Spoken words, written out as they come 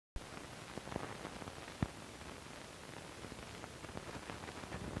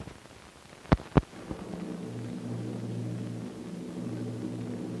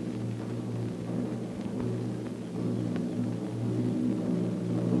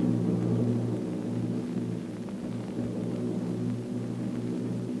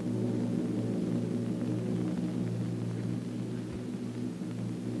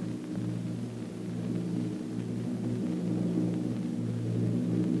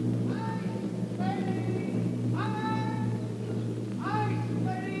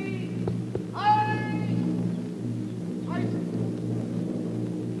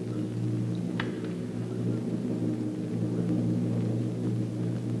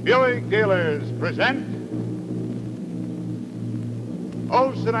Buick dealers present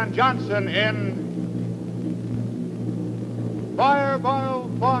Olsen and Johnson in Fireball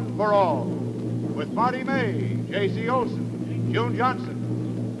Fun for All with Marty May, J.C. Olsen, June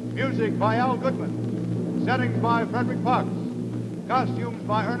Johnson. Music by Al Goodman. Settings by Frederick Fox. Costumes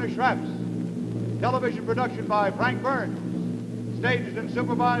by Ernest Schraps. Television production by Frank Burns. Staged and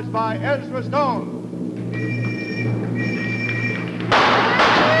supervised by Ezra Stone.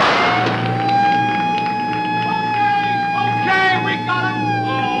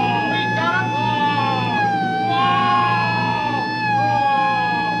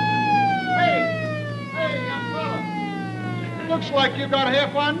 Looks like you got a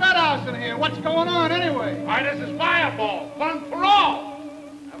half-on nut house in here. What's going on anyway? Why, this is Fireball, fun for all.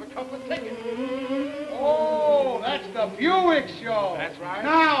 Have a couple of tickets. Oh, that's the Buick show. That's right.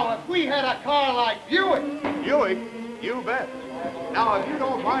 Now, if we had a car like Buick. Buick? You bet. Now, if you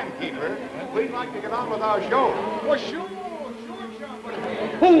don't mind, Keeper, we'd like to get on with our show. Well, sure,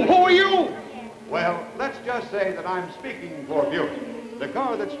 Who are you? Well, let's just say that I'm speaking for Buick, the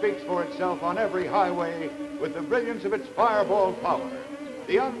car that speaks for itself on every highway with the brilliance of its Fireball power,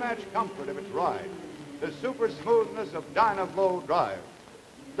 the unmatched comfort of its ride, the super smoothness of Dynaflow drive.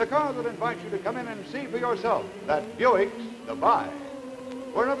 The car that invites you to come in and see for yourself that Buick's the buy.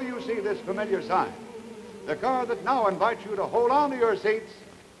 Wherever you see this familiar sign, the car that now invites you to hold on to your seats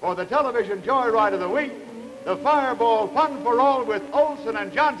for the television joyride of the week, the Fireball Fun for All with Olsen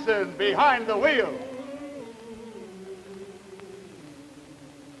and Johnson behind the wheel.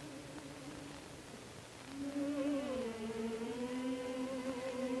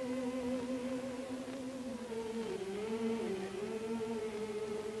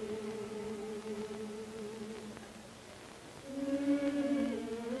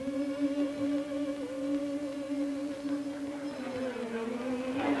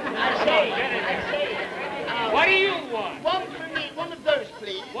 What do you want? One for me, one of those,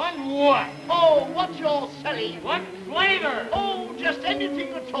 please. One what? Oh, what's your selling? What flavor? Oh, just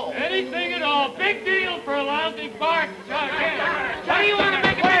anything at all. Anything at all. Big deal for a lousy bark. What do you want to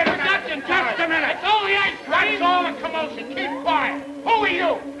make a big production? Just a minute. It's only ice cream. That's all the commotion. Keep quiet. Who are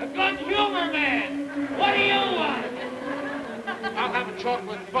you? A good humor man. What do you want? I'll have a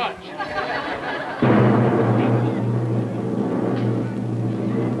chocolate fudge.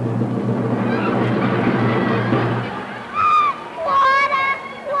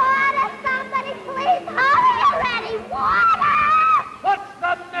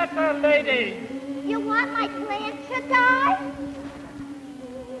 Lady. You want my plants to die?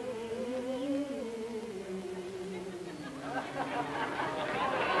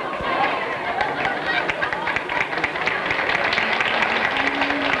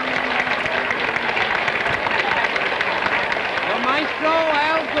 The Maestro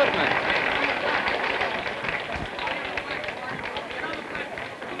Al Goodman.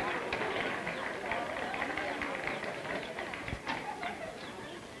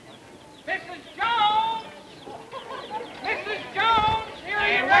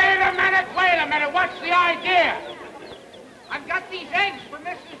 What's the idea? I've got these eggs for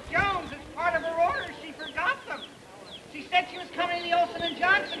Mrs. Jones. It's part of her order. She forgot them. She said she was coming to the Olsen and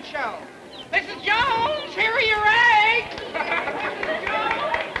Johnson show. Mrs. Jones, here are your eggs. Mrs. Jones.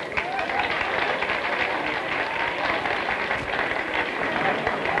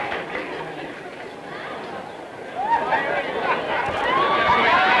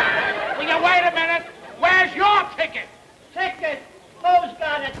 Will you wait a minute? Where's your ticket? Ticket? Who's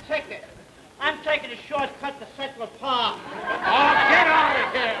got a ticket? I'm taking a shortcut to Central Park. Oh, get out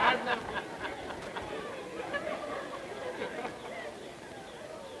of here. I'm not...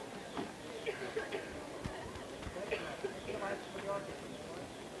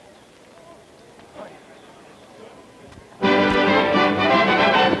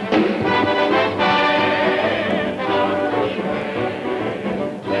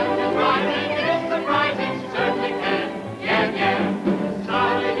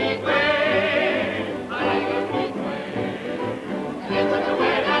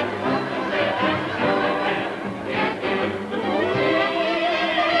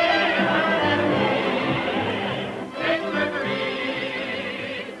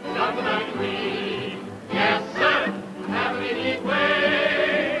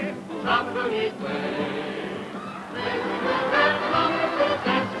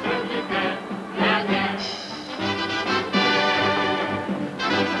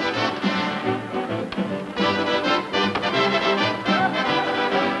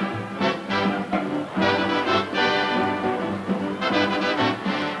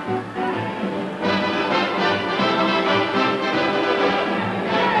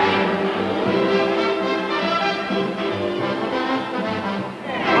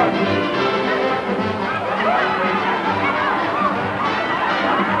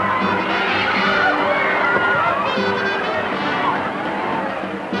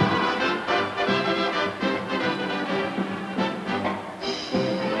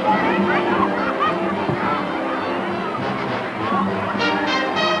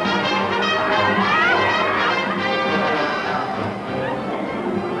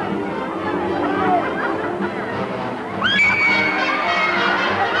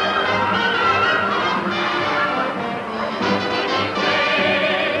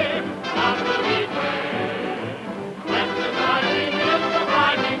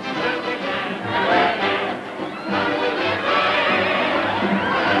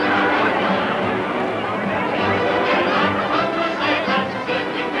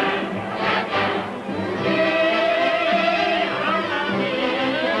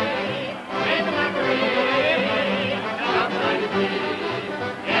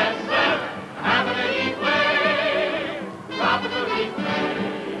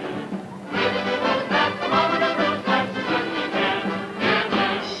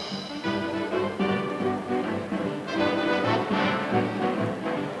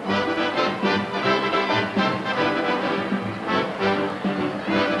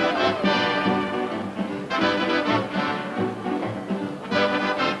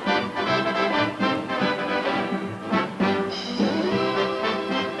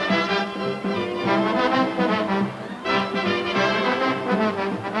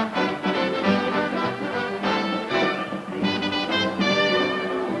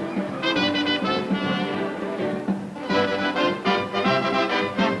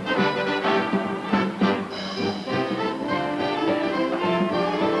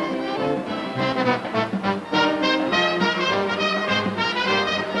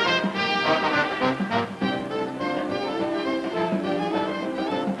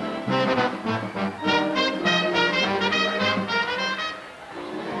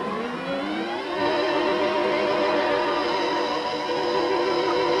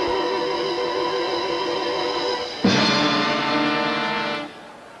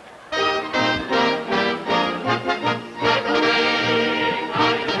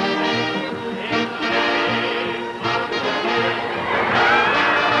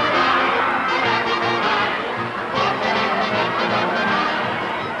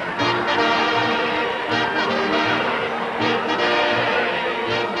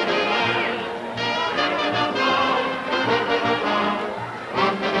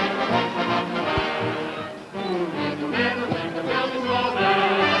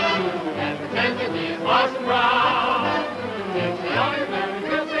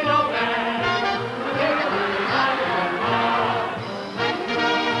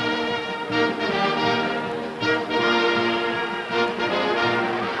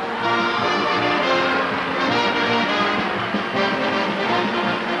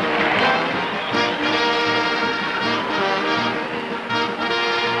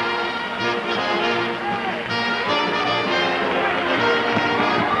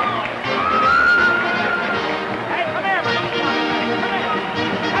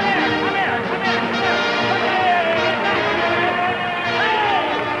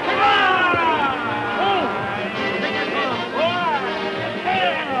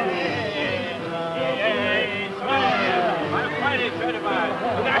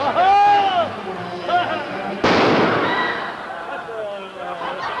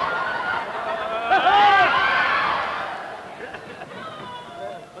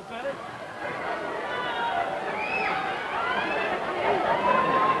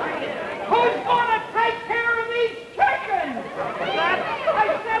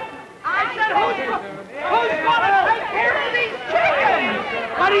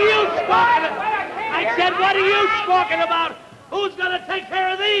 I said, what are you talking about? Who's going to take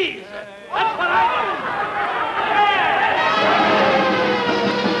care of these? That's what I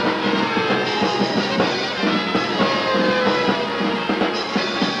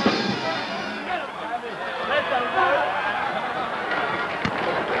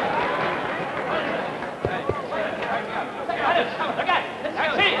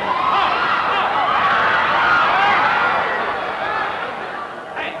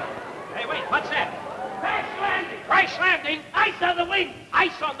Ice on the wing!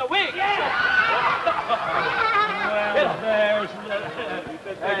 Ice on the wing! Yeah!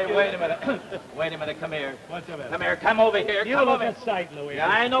 Hey, wait a minute. Wait a minute, come here. What's the matter? Come here, come over here. You come look over at sight, Louis. Yeah,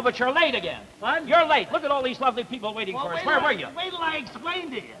 I know, but you're late again. What? You're late. Look at all these lovely people waiting for us. Where were you? Wait till I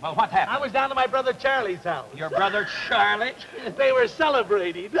explain to you. Well, what happened? I was down to my brother Charlie's house. Your brother Charlie? They were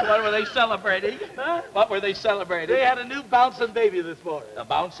celebrating. What were they celebrating? Huh? What were they celebrating? They had a new bouncing baby this morning. A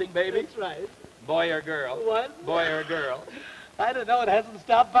bouncing baby? That's right. Boy or girl? What? Boy or girl? I don't know. It hasn't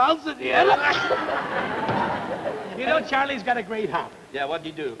stopped bouncing yet. You know, Charlie's got a great habit. Yeah, what'd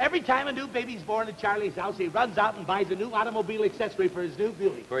you do? Every time a new baby's born at Charlie's house, he runs out and buys a new automobile accessory for his new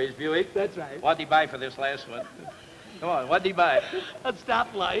Buick. For his Buick? That's right. What'd he buy for this last one? Come on, what'd he buy? A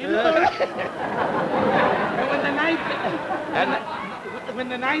stoplight. And when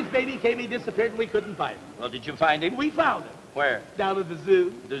the ninth baby came, he disappeared and we couldn't find him. Well, did you find him? We found him. Where? Down at the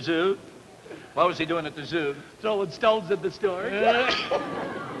zoo. The zoo? What was he doing at the zoo? Throwing stones at the store.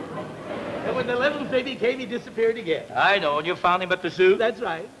 And when the 11th baby came, he disappeared again. I know, and you found him at the zoo? That's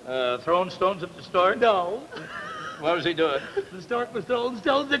right. Throwing stones at the stork? No. What was he doing? The stork was throwing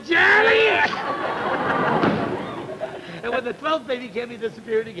stones at Charlie! And when the 12th baby came, he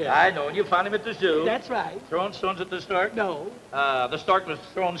disappeared again. I know, and you found him at the zoo? That's right. Throwing stones at the stork? No. The stork was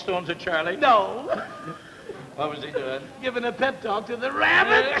throwing stones at Charlie? No. What was he doing? Giving a pep talk to the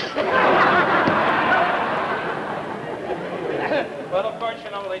rabbit. Well, of course, you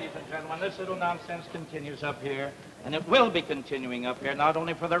know, ladies and gentlemen, this little nonsense continues up here, and it will be continuing up here, not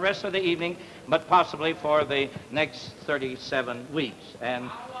only for the rest of the evening, but possibly for the next 37 weeks. And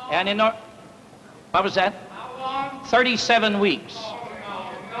in what was that? How long? 37 weeks.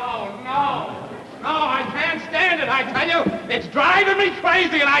 No, I can't stand it, I tell you. It's driving me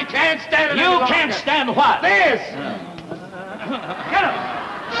crazy, and I can't stand it any You longer. can't stand what? This! Get him!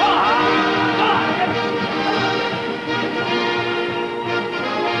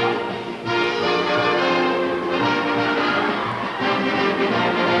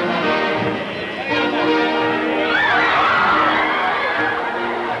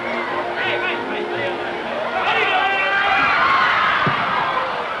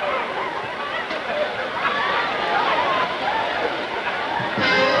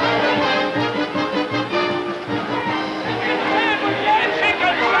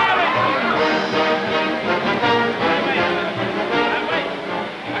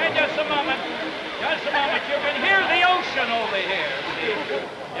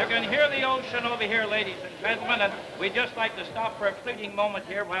 Over here, ladies and gentlemen, and we'd just like to stop for a fleeting moment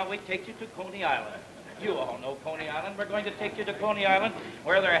here while we take you to Coney Island. You all know Coney Island. We're going to take you to Coney Island,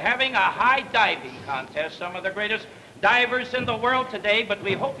 where they're having a high diving contest. Some of the greatest divers in the world today, but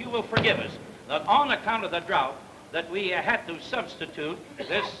we hope you will forgive us that on account of the drought that we had to substitute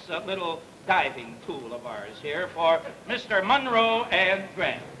this little diving pool of ours here for Mr. Monroe and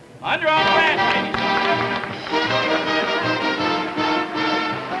Grant. Monroe and Grant, ladies and gentlemen.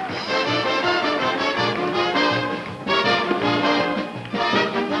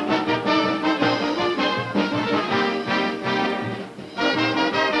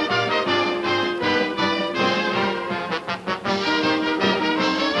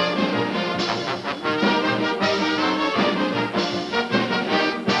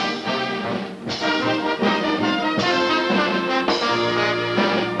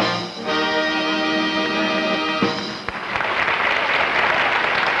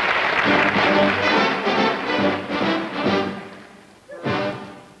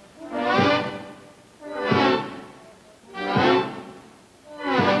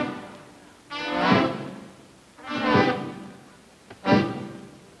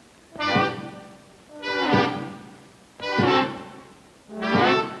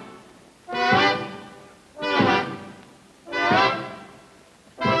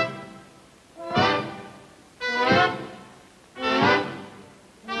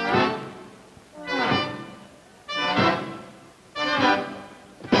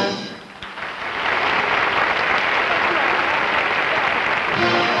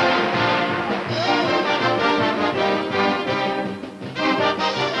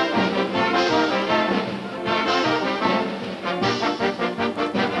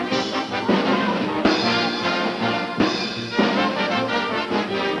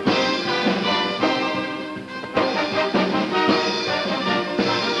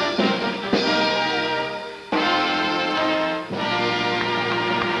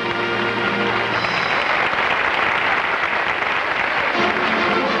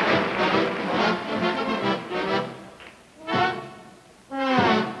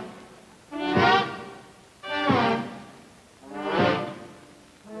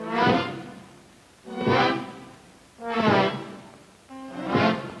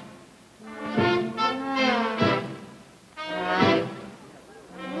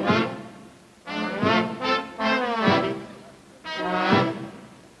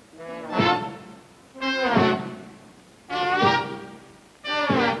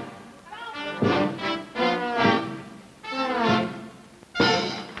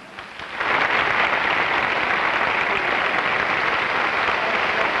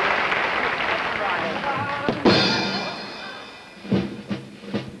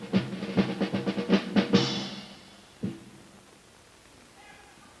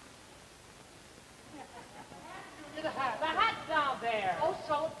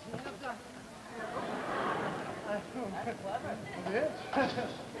 so That's clever. It is.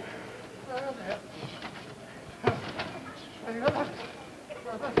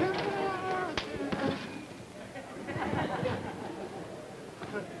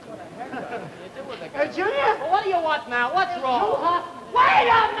 Hey, Junior! Well, what do you want now? What's wrong? Wait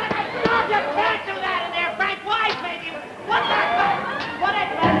a minute! No, you can't do that in there, Frank. Wise made you. What the? What is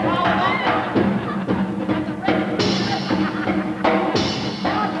that?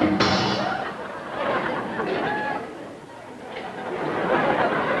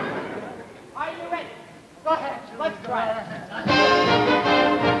 Are you ready? Go ahead. Let's try it.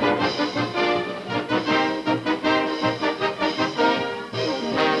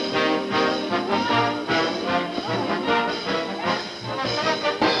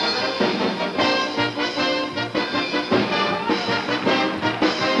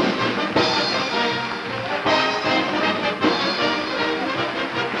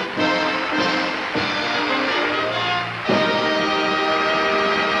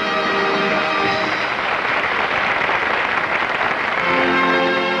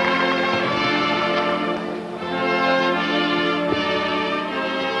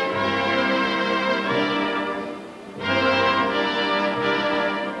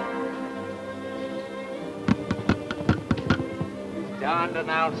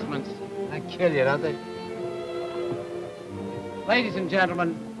 Announcements. They kill you, don't they? Ladies and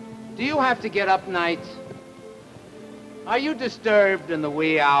gentlemen, do you have to get up nights? Are you disturbed in the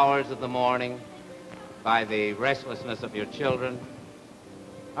wee hours of the morning by the restlessness of your children?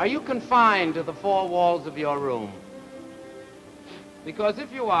 Are you confined to the four walls of your room? Because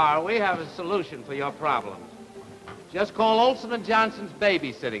if you are, we have a solution for your problems. Just call Olsen and Johnson's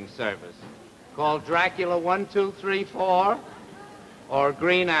babysitting service. Call Dracula 1234. Or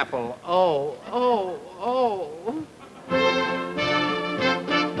Green Apple. Oh.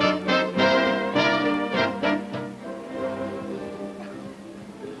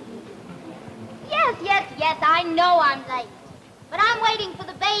 Yes, I know I'm late. But I'm waiting for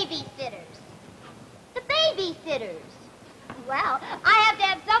the babysitters. The babysitters. Well, I have to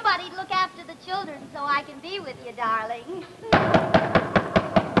have somebody to look after the children so I can be with you, darling.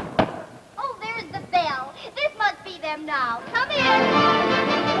 Oh, there's the bell. This must be them now. Come in.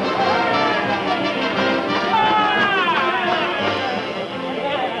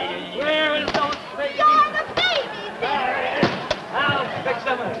 Where is those babies? You're the babysitter. I'll fix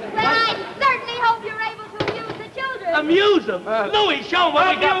them. Well, I certainly hope you're able to amuse the children. Amuse them? Louis, show them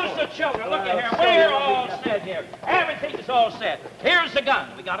what we got. Amuse the children. Look at here. We're all set here. Everything's all set. Here's the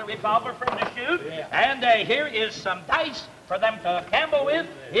gun. We got a revolver for them to shoot. And here is some dice for them to gamble with.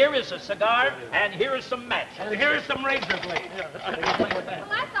 Here is a cigar, and here is some matches. And here is some razor blades. Well,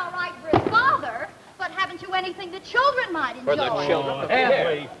 that's all right for his father, but haven't you anything the children might enjoy? For the children.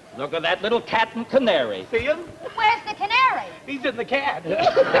 Here. Look at that little cat and canary. See him? Where's the canary? He's in the cat. Will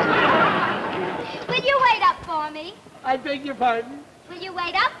you wait up for me? I beg your pardon? Will you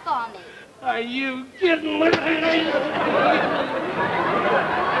wait up for me? Are you kidding with me?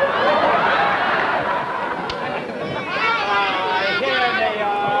 Here they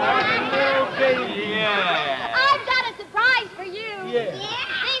are. Little baby. Yeah. I've got a surprise for you. Yeah.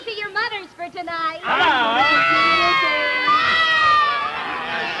 These are your mothers for tonight.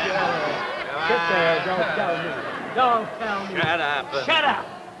 Sit there. Don't tell me. Don't tell me. Shut up. Shut up.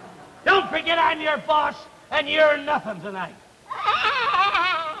 Don't forget I'm your boss, and you're nothing tonight.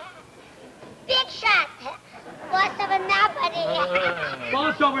 Big shot. Boss of a nobody.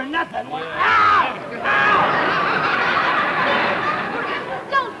 Boss over nothing.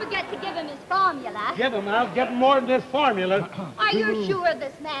 Don't forget to give him his formula. Give him. I'll get more than this formula. Are you sure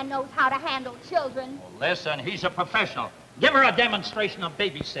this man knows how to handle children? Well, listen, he's a professional. Give her a demonstration of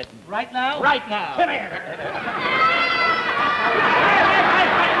babysitting. Right now? Right now. Come here.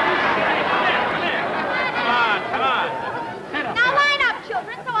 Come on. Now line up,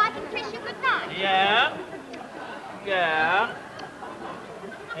 children, so I can kiss you goodnight. Yeah.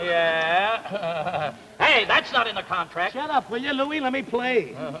 Hey, that's not in the contract. Shut up, will you, Louis? Let me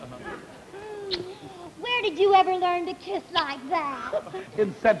play. Where did you ever learn to kiss like that?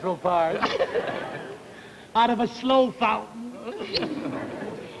 In Central Park. Out of a slow fountain.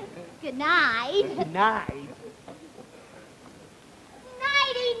 Good night. Good night.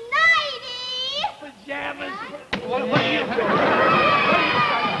 Nighty-nighty. Pajamas. What are you doing?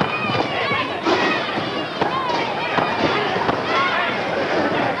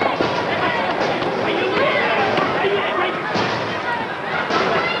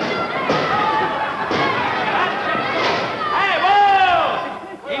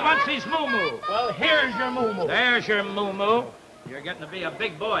 His moo-moo. Well, here's your moo-moo. There's your moo-moo. You're getting to be a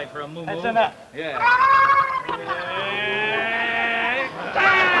big boy for a moo-moo. That's enough. Yeah.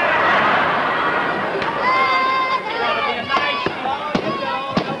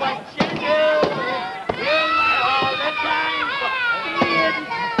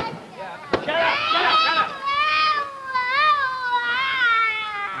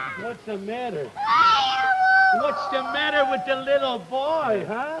 What's the matter? What's the matter with the little boy,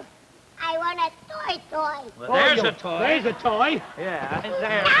 huh? I want a toy. Well, there's a toy. There's a toy. Yeah,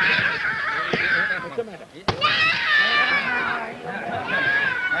 there. What's the matter?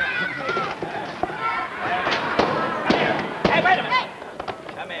 Hey, wait a minute.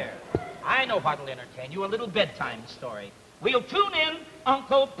 Come here. I know what'll entertain you, a little bedtime story. We'll tune in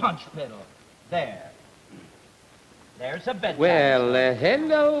Uncle Punch Fiddle. There. There's a bedtime Well,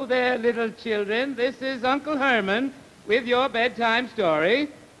 hello there, little children. This is Uncle Herman with your bedtime story.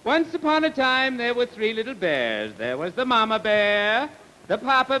 Once upon a time, there were 3 little bears. There was the mama bear, the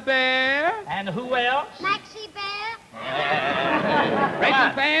papa bear. And who else? Maxie Bear.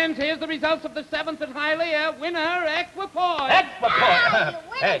 Racing fans, here's the results of the 7th at Hialeah. Winner, Equipoise. Equipoise. You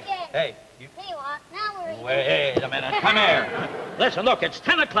win Hey, again. hey. There you are. Now we're in. Wait a minute. Come here. Listen, look, it's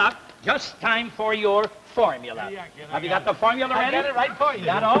 10 o'clock. Just time for your formula. Have you got the formula ready? I got it right for you.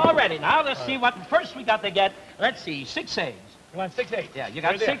 Got it all ready. Now, let's see what first we got to get. Let's see, 6 eggs. You want 6 eggs? Yeah, you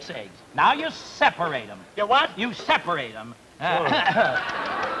got Right there. 6 eggs. Now you separate them. You what? You separate them.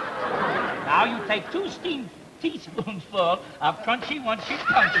 Now you take 2 teaspoons full of crunchy munchy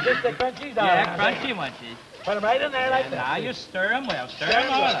punches. Just the crunchies? Yeah, crunchy munchies. Put them right in there like And that. now you stir them well. Stir Stir 'em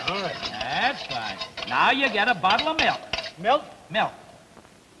them all well. up. All right. That's fine. Now you get a bottle of milk. Milk? Milk.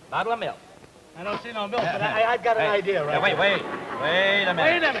 Bottle of milk. I don't see no milk, but I've got an idea right Now, wait a minute. Wait a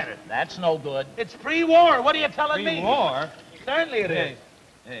minute. That's no good. It's pre-war. What are you telling me? War? Certainly it is.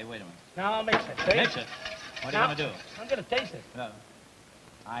 Hey, wait a minute. Now I'll mix it. See? Mix it. What are you Now, going to do? I'm going to taste it.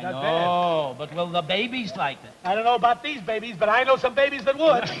 I Not know, but will the babies like it? I don't know about these babies, but I know some babies that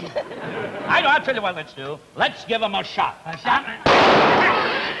would. I know. I'll tell you what let's do. Let's give them a shot. A shot?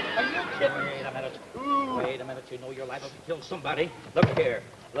 Are you kidding me? Wait a minute. Wait a minute. You know you're liable to kill somebody. Look here.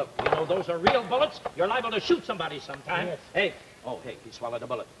 Look, you know those are real bullets. You're liable to shoot somebody sometime. Yes. Hey. Oh, hey, he swallowed a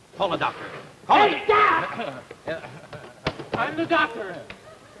bullet. Call the doctor. Call Hey, Doc! I'm the doctor.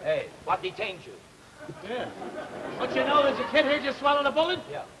 Hey, what detains you? Yeah. Don't you know there's a kid here just swallowed a bullet?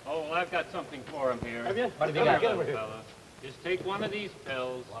 Yeah. Oh, well, I've got something for him here. Have you? What have you got? Get over here. Fella. Just take one of these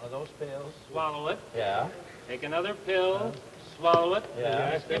pills, One of those pills. swallow it. Yeah. Take another pill, swallow it.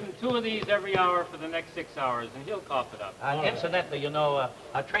 Yeah. Just give him 2 of these every hour for the next 6 hours, and he'll cough it up. Incidentally, you know,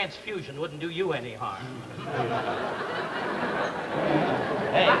 a transfusion wouldn't do you any harm.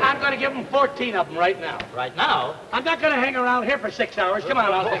 Hey, I'm going to give him 14 of them right now. right now. I'm not going to hang around here for 6 hours. Come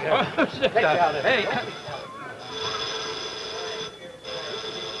on, I'll take it. Take it out of Hey.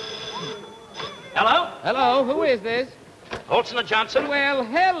 Hello? Hello, who is this? Olsen and Johnson? Well,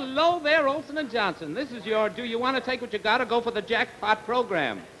 hello there, Olsen and Johnson. This is your Do You Want to Take What You Got or Go for the Jackpot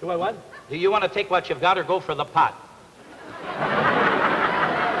program. Do I what? Do you want to take what you've got or go for the pot?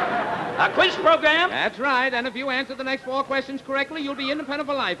 A quiz program? That's right, and if you answer the next 4 questions correctly, you'll be independent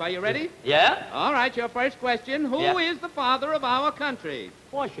for life. Are you ready? Yeah? All right, your first question. Who is the father of our country?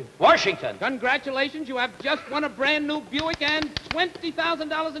 Washington. Washington. Congratulations, you have just won a brand new Buick and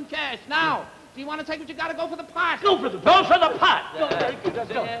 $20,000 in cash. Now, do you want to take what you got to go for the pot? Go for the Go for the pot.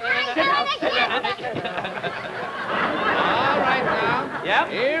 Let's go. All right, now. Yeah?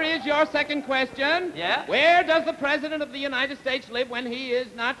 Here is your second question. Yeah? Where does the President of the United States live when he is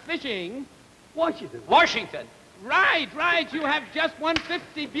not fishing? Washington. Washington. Right. You have just won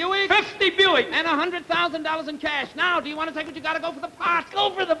 50 Buicks 50 Buick. and $100,000 in cash. Now, do you want to take what you got to go for the pot? Go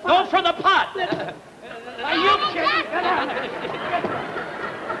for the Go for the pot. Are you kidding? Come on.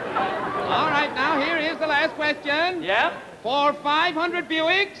 All right, now, here is the last question. Yeah? For 500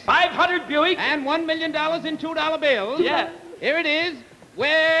 Buicks 500 Buick. and $1 million in $2 bills. Yeah. Here it is.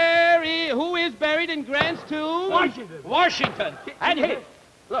 Who is buried in Grant's tomb? Washington. Washington. And he,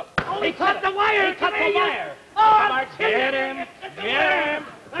 look. Oh, he cut the wire. He cut the wire. Oh, Get him. Get him.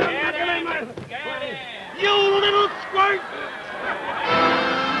 Get him. Get him. you little squirt.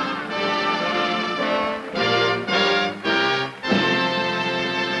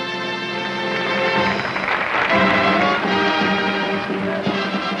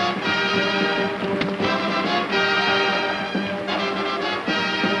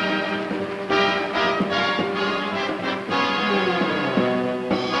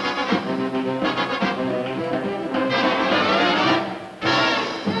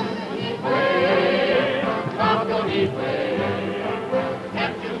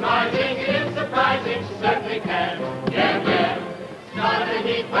 having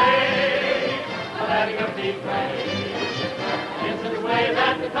a neat way of having a neat way. In such a way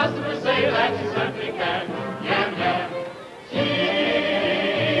that the customers say that she certainly can. Yam, yam. She,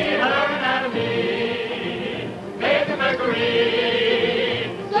 her anatomy, made the mercury,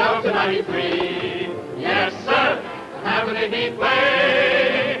 so to 93. Yes, sir, having a neat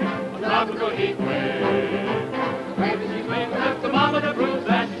way, a tropical heat way. The way that she's made the thermometer proves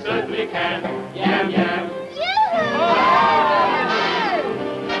that she certainly can. Yam, yam.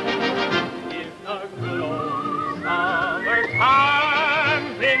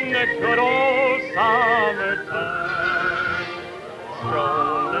 In the good old summertime,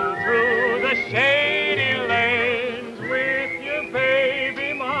 strolling through the shady lanes with your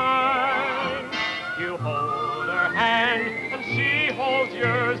baby mine. You hold her hand and she holds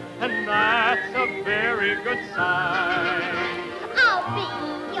yours, and that's a very good sign. I'll be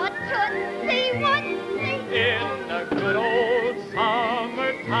your tootsie wootsie In the good old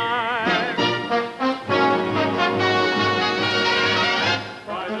summertime.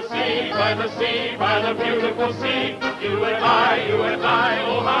 By the sea, by the beautiful sea, you and I,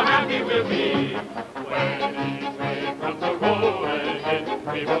 oh how happy we'll be. When each wave comes a rolling in,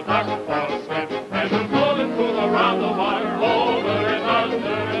 we will duck for a swim, and we'll pull and pull around the water, over and under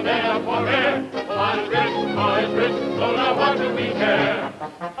and there for air. Oh, it's rich, so now what do we care?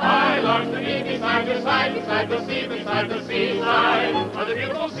 I long to be beside your side, beside the seaside, of the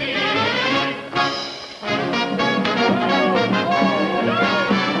beautiful sea.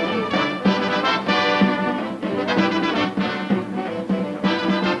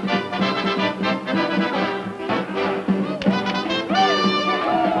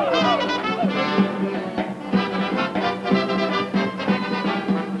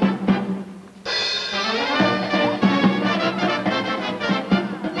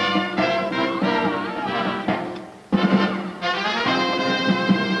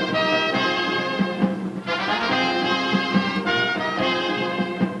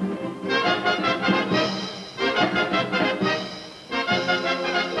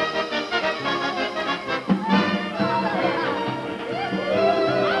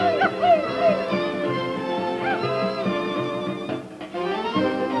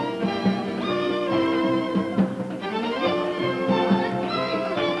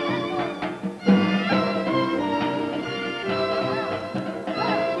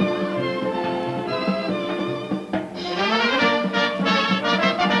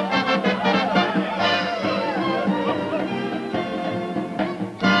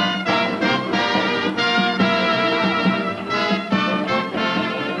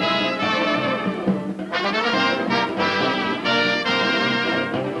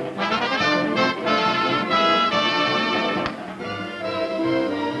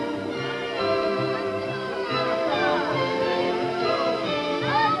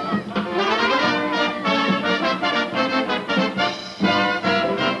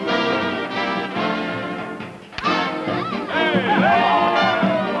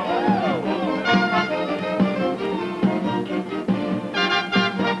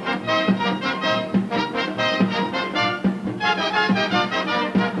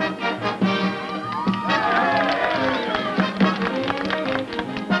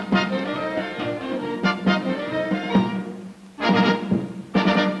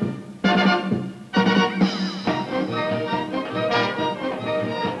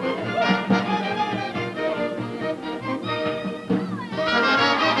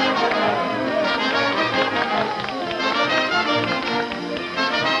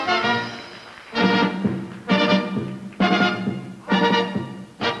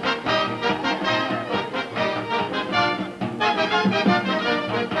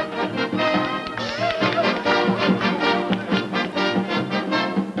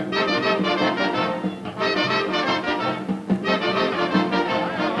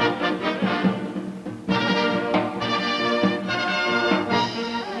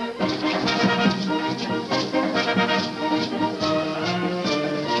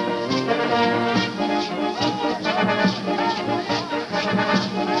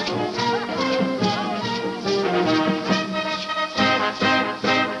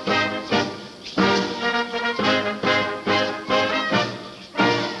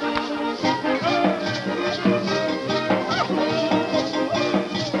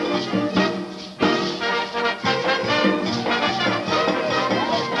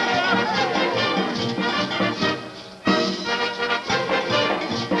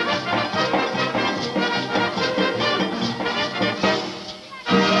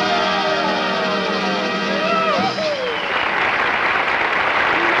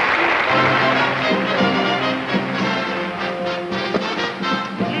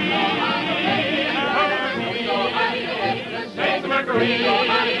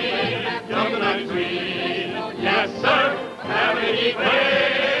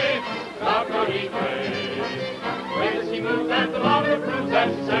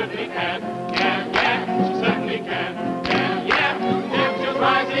 yes, she certainly can. Yeah, yeah, she certainly can. Yeah, yeah, if you're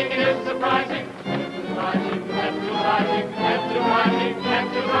rising, it is surprising. Rising, rising, rising, rising,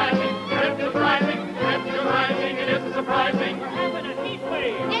 rising, it is surprising. We're having a heat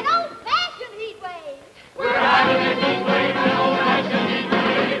wave. An old-fashioned heat wave. We're having a heat wave, an old-fashioned heat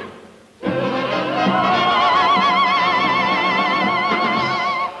wave.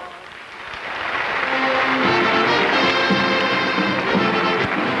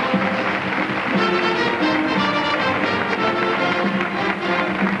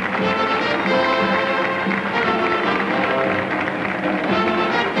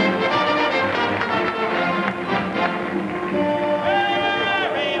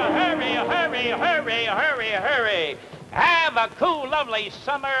 Hurry. Have a cool, lovely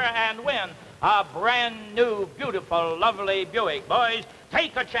summer and win a brand new, beautiful, lovely Buick. Boys,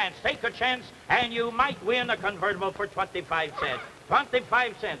 take a chance, and you might win a convertible for 25 cents.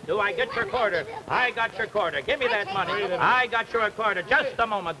 25 cents. Do I get your quarter? I got your quarter. Give me that money. I got your quarter. Just a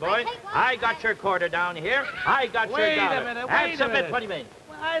moment, boys. I got your quarter down here. I got your dollar. Wait a minute. That's a bit. What do you mean?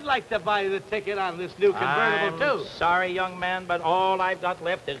 Well, I'd like to buy the ticket on this new convertible, too. Sorry, young man, but all I've got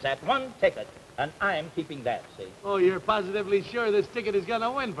left is that one ticket. And I'm keeping that, see? Oh, you're positively sure this ticket is going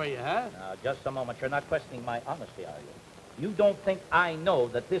to win for you, huh? Now, just a moment. You're not questioning my honesty, are you? You don't think I know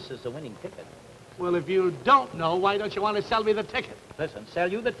that this is the winning ticket? Well, if you don't know, why don't you want to sell me the ticket? Listen,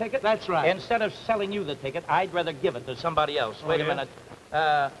 sell you the ticket? That's right. Instead of selling you the ticket, I'd rather give it to somebody else. Oh, Wait a yeah?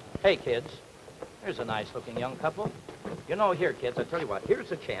 minute. Hey, kids. Here's a nice-looking young couple. You know, here, kids, I tell you what.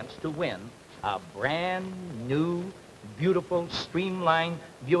 Here's a chance to win a brand new, beautiful, streamlined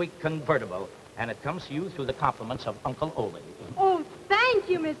Buick convertible. And it comes to you through the compliments of Uncle Ole. Oh, thank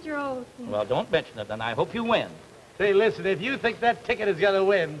you, Mr. Olsen. Well, don't mention it, and I hope you win. Say, listen, if you think that ticket is going to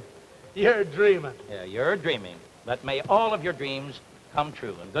win, you're dreaming. Yeah, you're dreaming. But may all of your dreams come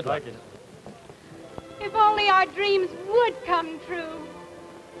true, and good luck. If only our dreams would come true.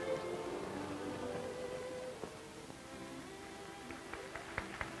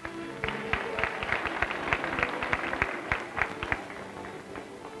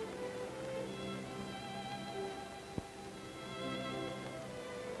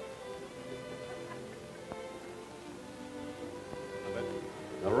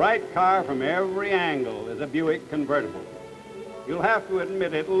 The right car from every angle is a Buick convertible. You'll have to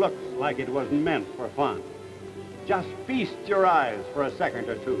admit it looks like it was meant for fun. Just feast your eyes for a second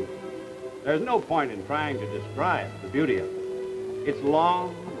or two. There's no point in trying to describe the beauty of it. Its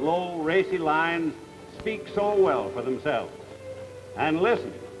long, low, racy lines speak so well for themselves. And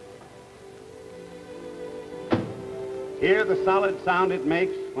listen. Hear the solid sound it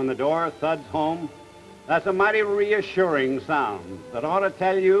makes when the door thuds home? That's a mighty reassuring sound that ought to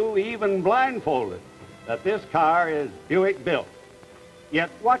tell you, even blindfolded, that this car is Buick built.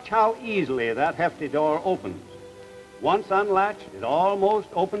 Yet watch how easily that hefty door opens. Once unlatched, it almost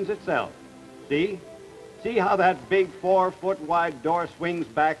opens itself. See? See how that big 4-foot wide door swings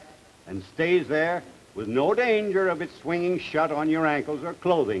back and stays there with no danger of it swinging shut on your ankles or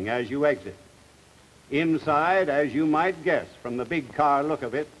clothing as you exit. Inside, as you might guess from the big car look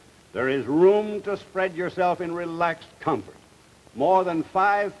of it, there is room to spread yourself in relaxed comfort. More than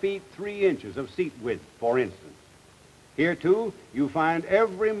 5 feet 3 inches of seat width, for instance. Here, too, you find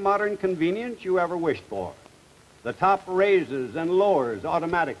every modern convenience you ever wished for. The top raises and lowers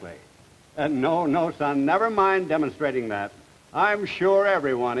automatically. And no, son, never mind demonstrating that. I'm sure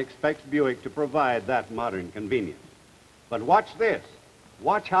everyone expects Buick to provide that modern convenience. But watch this.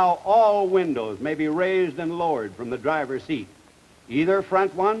 Watch how all windows may be raised and lowered from the driver's seat. Either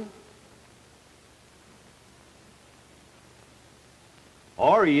front one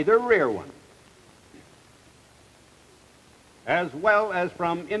or either rear one, as well as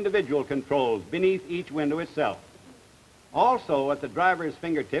from individual controls beneath each window itself. Also at the driver's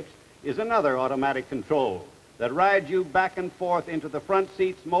fingertips is another automatic control that rides you back and forth into the front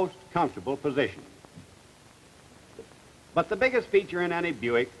seat's most comfortable position. But the biggest feature in any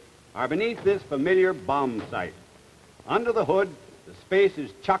Buick are beneath this familiar bomb sight. Under the hood, the space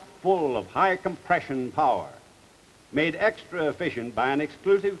is chock full of high compression power, made extra efficient by an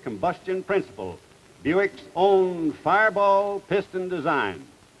exclusive combustion principle, Buick's own Fireball piston design.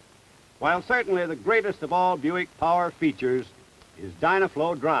 While certainly the greatest of all Buick power features is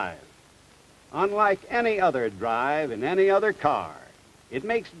Dynaflow Drive. Unlike any other drive in any other car, it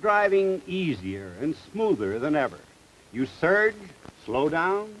makes driving easier and smoother than ever. You surge, slow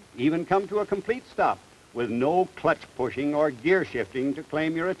down, even come to a complete stop with no clutch pushing or gear shifting to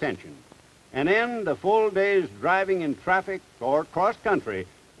claim your attention, and end a full day's driving in traffic or cross-country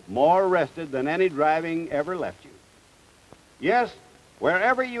more rested than any driving ever left you. Yes,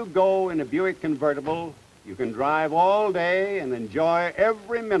 Wherever you go in a Buick convertible, you can drive all day and enjoy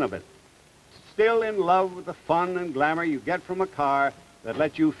every minute of it. Still in love with the fun and glamour you get from a car that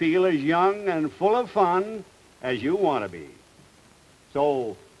lets you feel as young and full of fun as you want to be.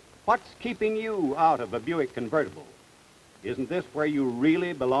 So, what's keeping you out of a Buick convertible? Isn't this where you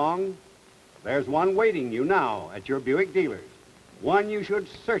really belong? There's one waiting you now at your Buick dealers. One you should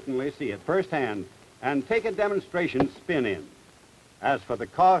certainly see at firsthand and take a demonstration spin in. As for the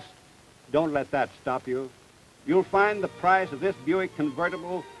cost, don't let that stop you. You'll find the price of this Buick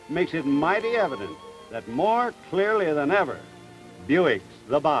convertible makes it mighty evident that more clearly than ever, Buick's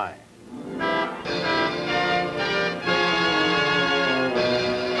the buy.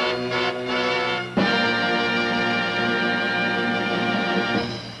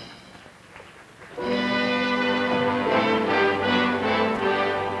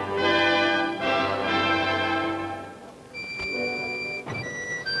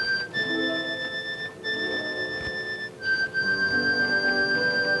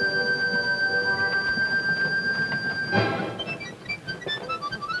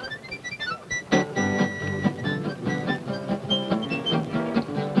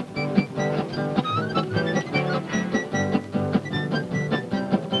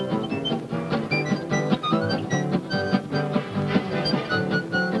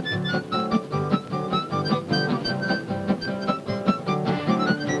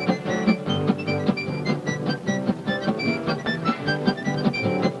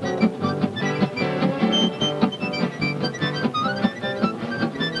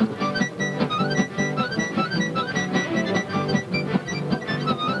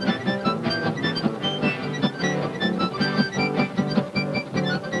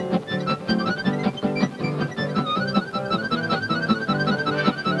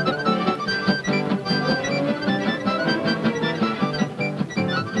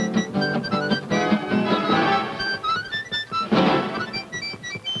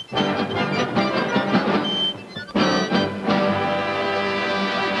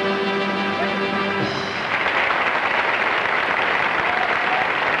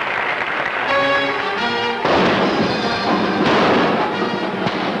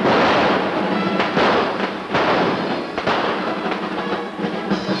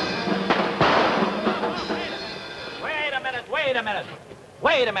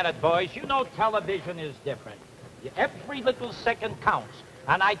 Wait a minute, boys. You know television is different. Every little second counts.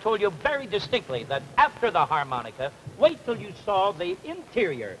 And I told you very distinctly that after the harmonica, wait till you saw the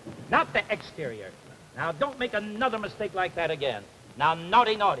interior, not the exterior. Now, don't make another mistake like that again. Now,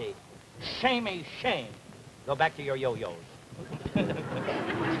 naughty, naughty. Shamey, shame. Go back to your yo-yos. Of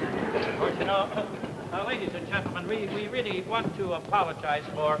course, you know, ladies and gentlemen, we really want to apologize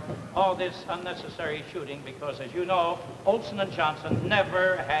for all this unnecessary shooting because, as you know, Olsen and Johnson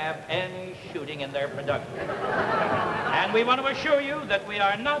never have any shooting in their production. And we want to assure you that we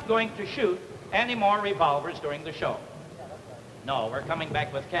are not going to shoot any more revolvers during the show. No, we're coming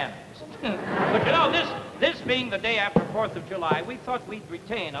back with cannons. But you know, this being the day after 4th of July, we thought we'd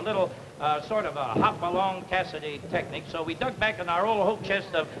retain a little sort of a hop-along Cassidy technique, so we dug back in our old whole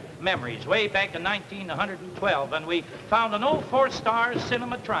chest of memories, way back in 1912, and we found an old 4-star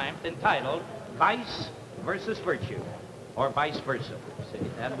cinema triumph entitled Vice versus Virtue, or vice versa, see?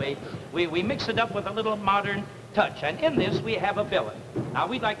 And we mix it up with a little modern touch, and in this we have a villain. Now,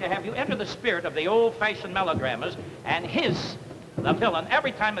 we'd like to have you enter the spirit of the old-fashioned melodramas and hiss the villain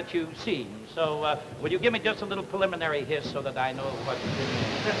every time that you see him. So, will you give me just a little preliminary hiss so that I know what to do?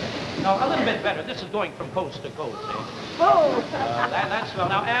 No, a little bit better. This is going from coast to coast, see? Oh! That's well.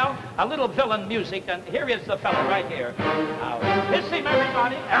 Now, Al, a little villain music, and here is the fellow right here. Now, hiss him,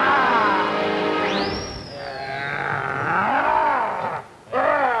 everybody.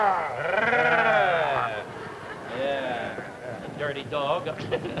 Yeah, dirty dog.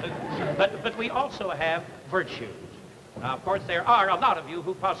 But we also have virtues. Now, of course, there are a lot of you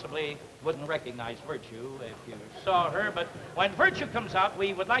who possibly wouldn't recognize Virtue if you saw her, but when Virtue comes out,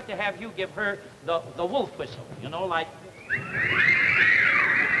 we would like to have you give her the wolf whistle, you know, like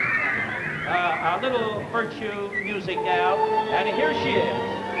a little Virtue music gal, and here she is.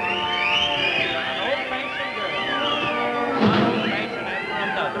 An old-fashioned girl. One old-fashioned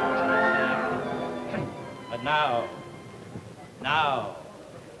after another. But now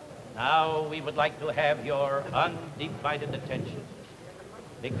we would like to have your undivided attention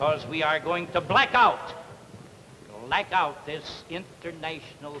because we are going to black out this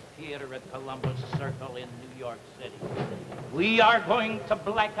International Theater at Columbus Circle in New York City. We are going to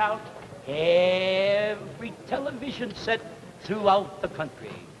black out every television set throughout the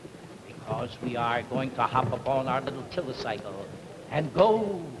country because we are going to hop upon our little kilocycle and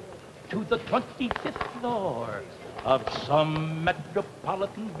go to the 25th floor of some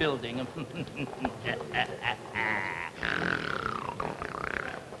metropolitan building.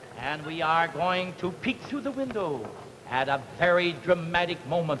 And we are going to peek through the window at a very dramatic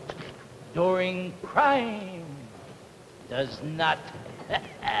moment during crime does not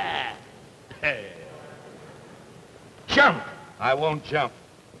jump. I won't jump.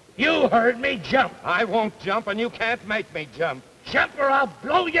 You heard me, jump. I won't jump, and you can't make me jump. Jump or I'll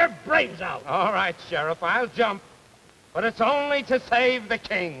blow your brains out. All right, Sheriff, I'll jump. But it's only to save the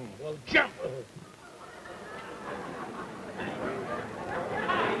king. Well, jump.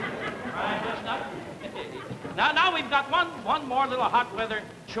 Now we've got one more little hot weather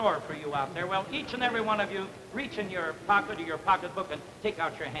chore for you out there. Well, each and every one of you, reach in your pocket or your pocketbook and take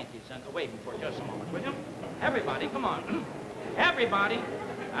out your hankies and wave them for just a moment, will you? Everybody, come on. Everybody,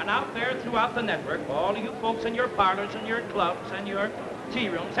 and out there throughout the network, all of you folks in your parlors and your clubs and your tea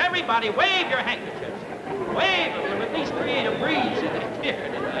rooms, everybody wave your handkerchiefs. Wave them to at least create a breeze in it here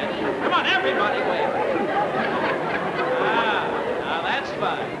tonight. Come on, everybody wave. Now that's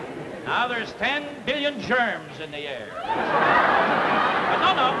fine. Now there's 10 billion germs in the air.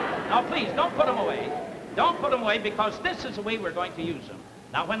 But no, please, don't put them away. Don't put them away, because this is the way we're going to use them.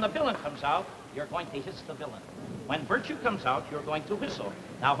 Now, when the villain comes out, you're going to hiss the villain. When virtue comes out, you're going to whistle.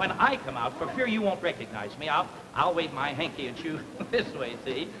 Now, when I come out, for fear you won't recognize me, I'll wave my hanky at you this way,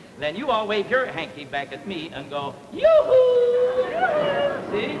 see? Then you all wave your hanky back at me and go, yoo-hoo!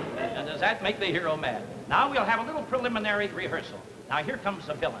 See? And does that make the hero mad? Now we'll have a little preliminary rehearsal. Now, here comes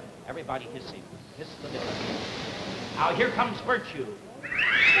the villain. Everybody hiss him. Hiss the villain. Now, here comes virtue.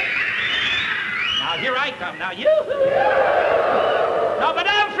 Now, here I come. Now, yoo-hoo! No, but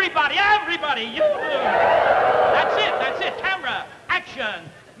everybody, yoo-hoo! That's it. Camera, action,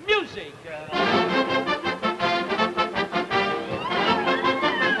 music.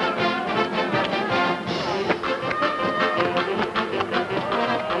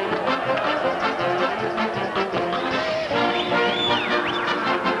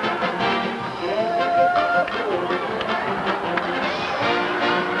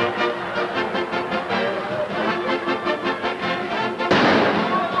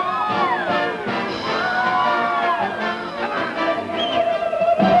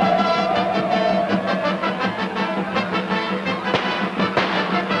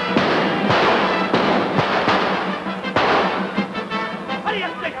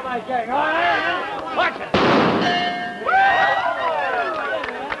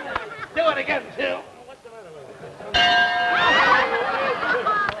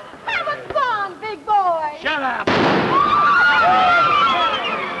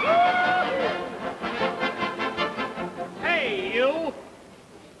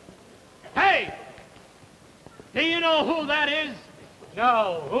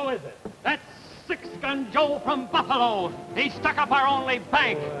 He stuck up our only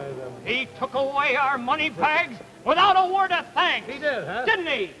bank. He took away our money bags without a word of thanks. He did, huh? Didn't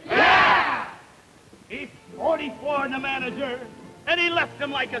he? Yeah! He 44'd the manager, and he left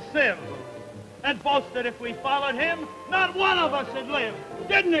him like a sieve. And boasted if we followed him, not one of us would live.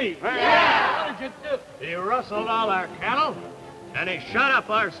 Didn't he? Yeah! What did you do? He rustled all our cattle, and he shut up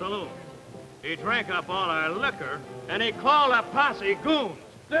our saloon. He drank up all our liquor, and he called a posse goons.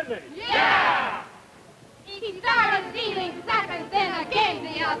 Didn't he? Yeah! He started stealing suckers in a game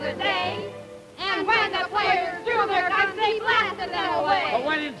the other day. And when the players drew their guns, he blasted them away. Well,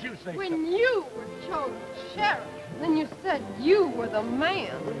 why didn't you say When you were chosen sheriff, then you said you were the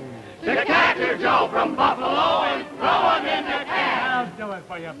man. To capture Joe from Buffalo and throw him in the can. I'll do it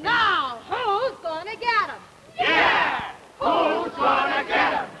for you. Now, who's gonna get him? Yeah! Who's gonna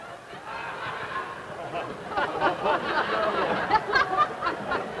get him?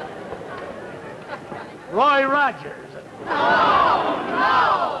 Roy Rogers. No!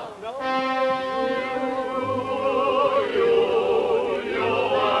 You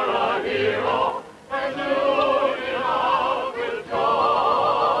are a hero, and you belong with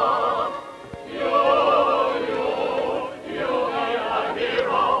Joe. You are a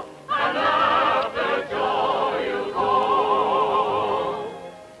hero, and after Joe you go.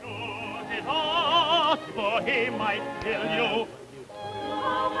 Shoot it off, for he might kill you.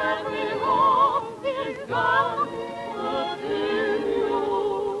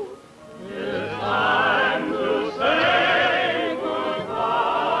 It's time to say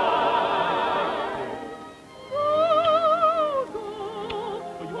goodbye. Go,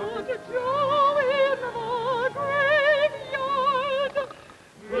 put Joe in the graveyard.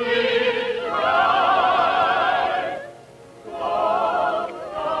 Please rise, goodbye.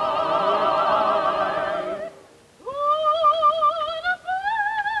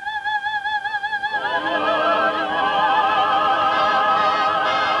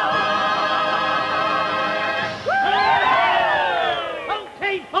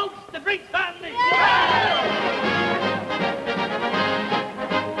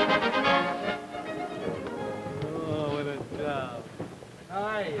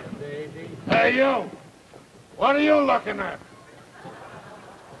 What are you looking at?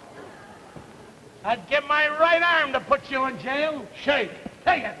 I'd give my right arm to put you in jail. Shake.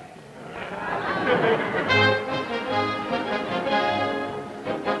 Take it.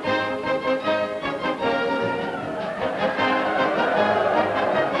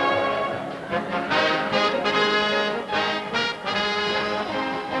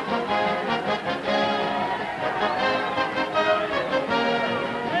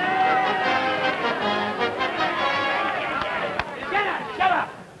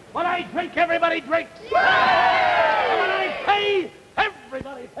 Everybody drinks. When I pay,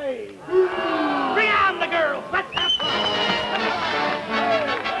 everybody pays. Bring on the girls. Let's have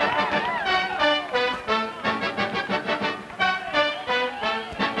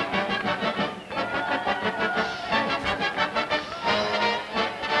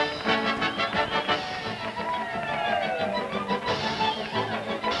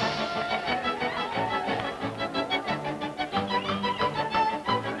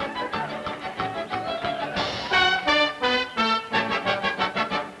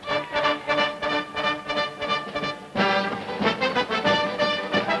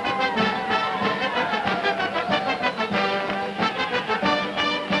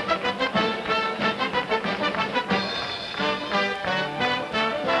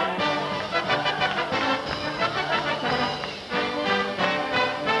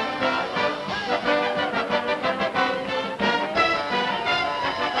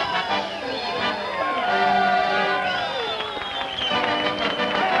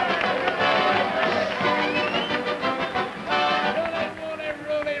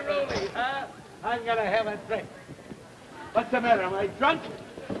What's the matter? Am I drunk?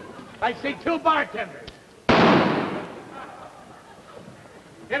 I see two bartenders.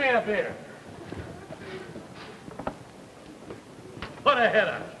 Give me a beer. Put a head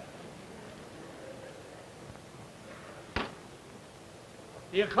on it.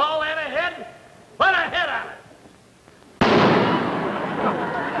 Do you call that a head? Put a head on it.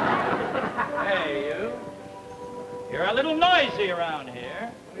 Hey, you. You're a little noisy around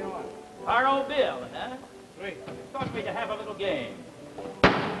here. What do you want? Haro Bill, huh? Sweet. Thought we'd have a little game.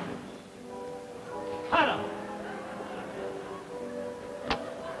 Cut 'em.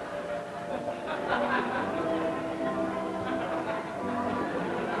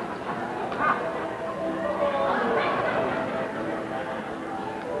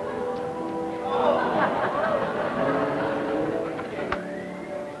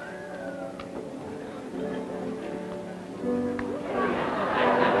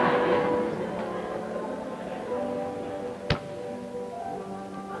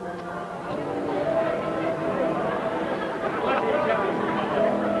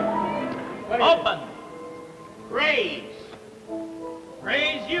 Open. Raise.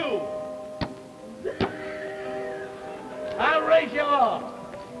 Raise you. I'll raise you all.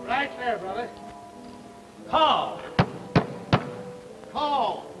 Right there, brother. Call.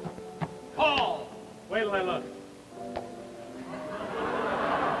 Call. Call. Wait till I look.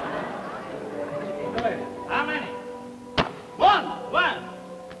 Go ahead. How many? One. One.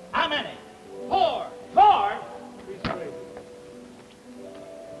 How many? Four. Four.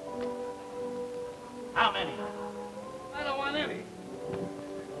 How many? I don't want any.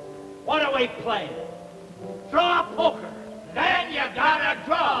 What are we playing? Draw poker. Then you gotta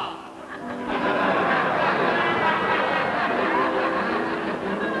draw.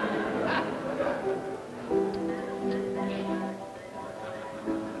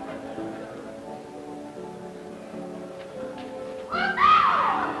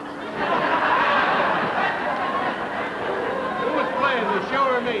 Who was playing, the show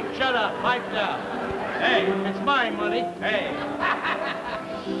or me? Shut up. Pipe down. Hey, it's my money. Hey.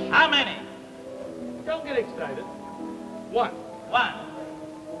 How many? Don't get excited. One. One.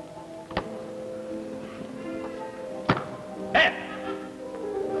 Head.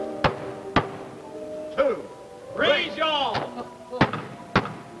 Two. Raise y'all.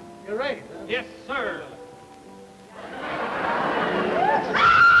 You're raised, huh? Yes, sir.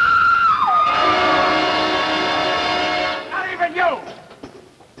 Not even you.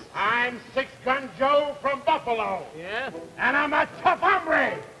 I'm Six Gun Joe from Buffalo. Yeah? And I'm a tough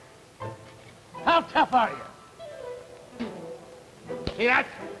hombre. How tough are you? See that?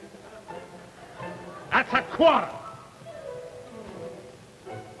 That's a quarter.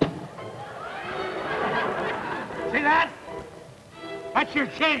 See that? That's your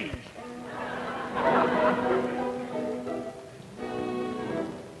change.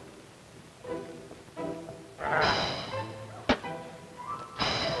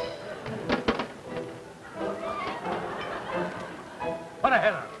 Put a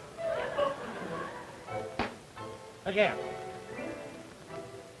head on. Again.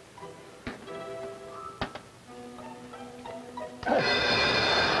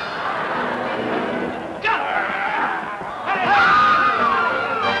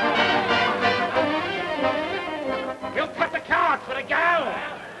 You'll cut the cards for the gal.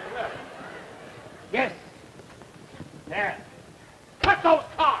 Yes. There. Cut those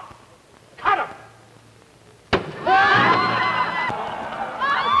cards. Cut them.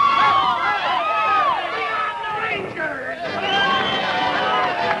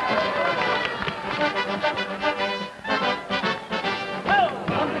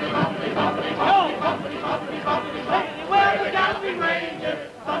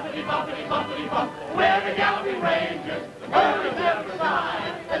 We're the Galloping Rangers, the bird of every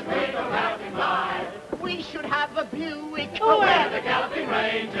side, as we go galloping by. We should have a Buick. We're the Galloping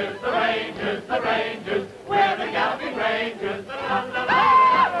Rangers, the Rangers, the Rangers. We're the Galloping Rangers, the la la la.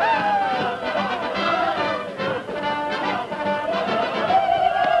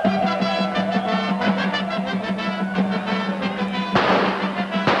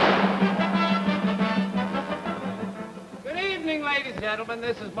 Ladies and gentlemen,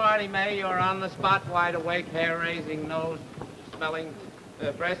 this is Barney May, your on-the-spot, wide-awake, hair-raising, nose-smelling,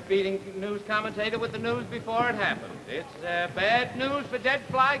 breast-beating news commentator with the news before it happened. It's bad news for dead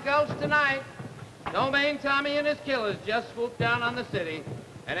fly gulch tonight. Domain Tommy and his killers just swooped down on the city,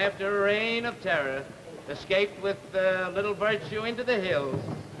 and after a reign of terror, escaped with little virtue into the hills,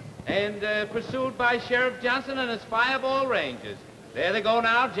 and pursued by Sheriff Johnson and his Fireball Rangers. There they go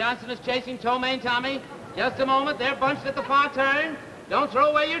now. Johnson is chasing Domain Tommy. Just a moment, they're bunched at the far turn. Don't throw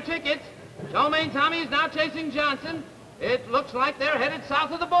away your tickets. Domain Tommy is now chasing Johnson. It looks like they're headed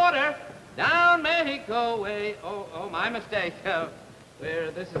south of the border. Down Mexico way. Oh, my mistake.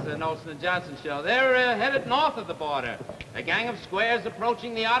 This is an Olsen and Johnson show. They're headed north of the border. A gang of squares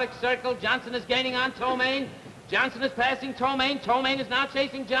approaching the Arctic Circle. Johnson is gaining on Domain. Johnson is passing Domain. Domain is now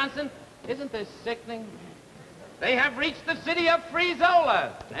chasing Johnson. Isn't this sickening? They have reached the city of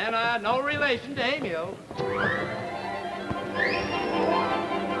Frizola, and no relation to Emil.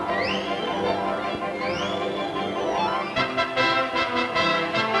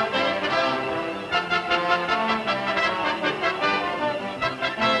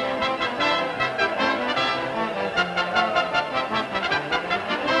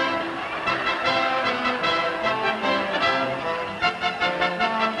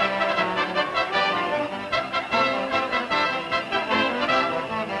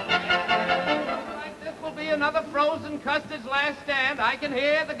 Another frozen custard's last stand. I can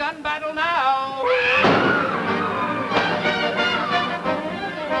hear the gun battle now.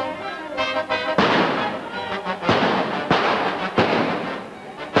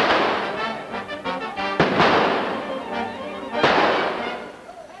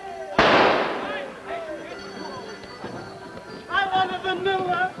 I want a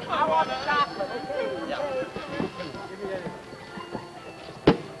vanilla. I want chocolate.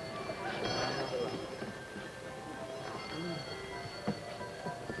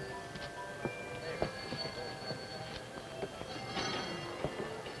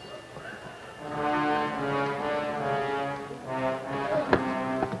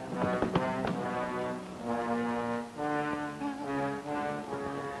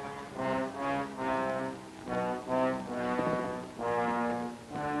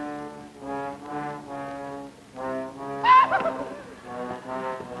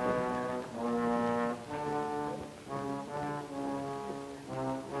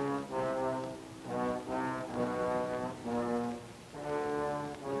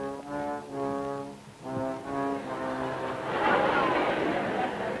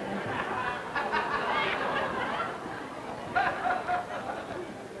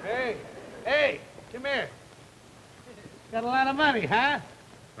 Got a lot of money, huh?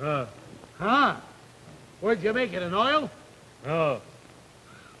 Huh? Where'd you make it, in oil?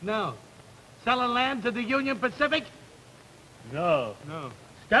 No. Selling land to the Union Pacific? No.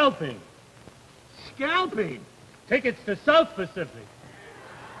 Scalping. Scalping? Tickets to South Pacific.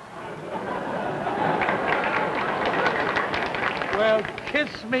 Well,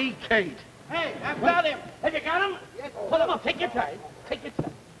 kiss me, Kate. Hey, I've got him. Have you got him? Yes. Pull him up. Take your time. Take your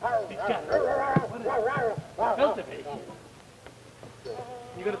time. He's got it. Filter fish.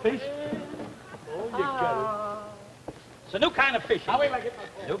 You got a fish? Oh, you got it. It's a new kind of fishing.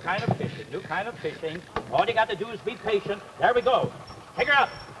 New kind of fishing. New kind of fishing. All you got to do is be patient. There we go. Take her up.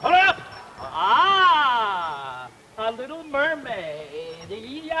 Pull her up. Ah, a little mermaid.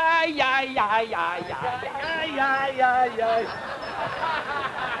 Yeah.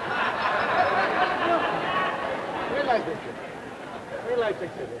 Where did I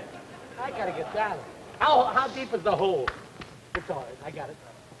fix it? I gotta get down. How deep is the hole? It's all right. I got it.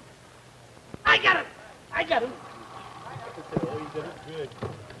 I got it. Oh, you did it good.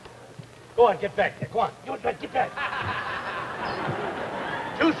 Go on, get back there. Go on. Get back.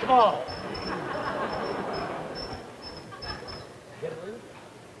 Too small. Get it, Lou?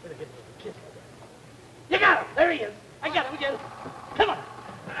 Better get a little kiss. You got him. There he is. I got him again. Come on.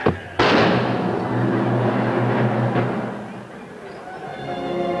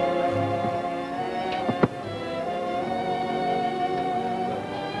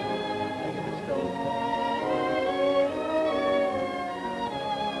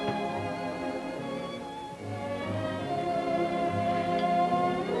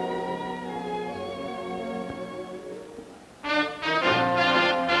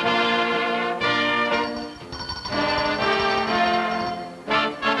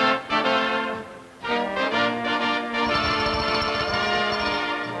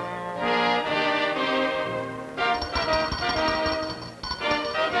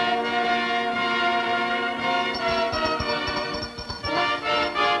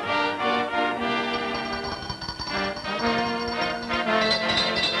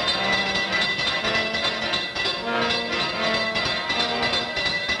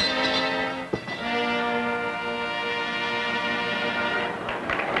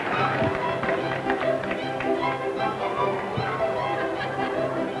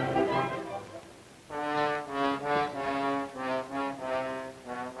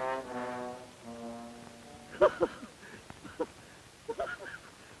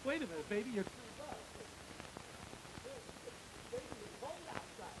 Wait a minute, baby. You're...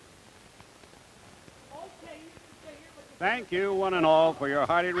 Thank you, one and all, for your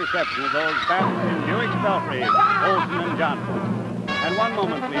hearty reception of those fabulous Buick's Belfry, Olsen and Johnson. And one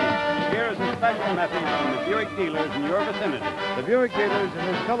moment, please. Here is a special message from the Buick dealers in your vicinity. The Buick dealers in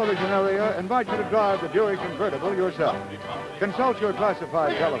this television area invite you to drive the Buick convertible yourself. Consult your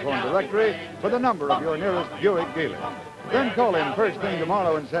classified telephone directory for the number of your nearest Buick dealer. Then call in first thing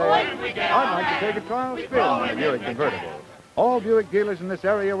tomorrow and say, I'd like to take a trial spin on a Buick convertible. All Buick dealers in this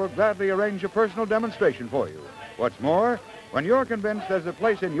area will gladly arrange a personal demonstration for you. What's more, when you're convinced there's a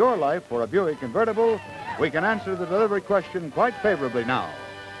place in your life for a Buick convertible, we can answer the delivery question quite favorably now.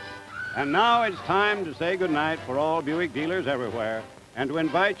 And now it's time to say goodnight for all Buick dealers everywhere and to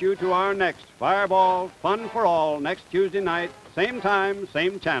invite you to our next Fireball Fun for All next Tuesday night, same time,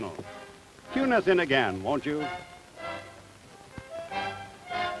 same channel. Tune us in again, won't you?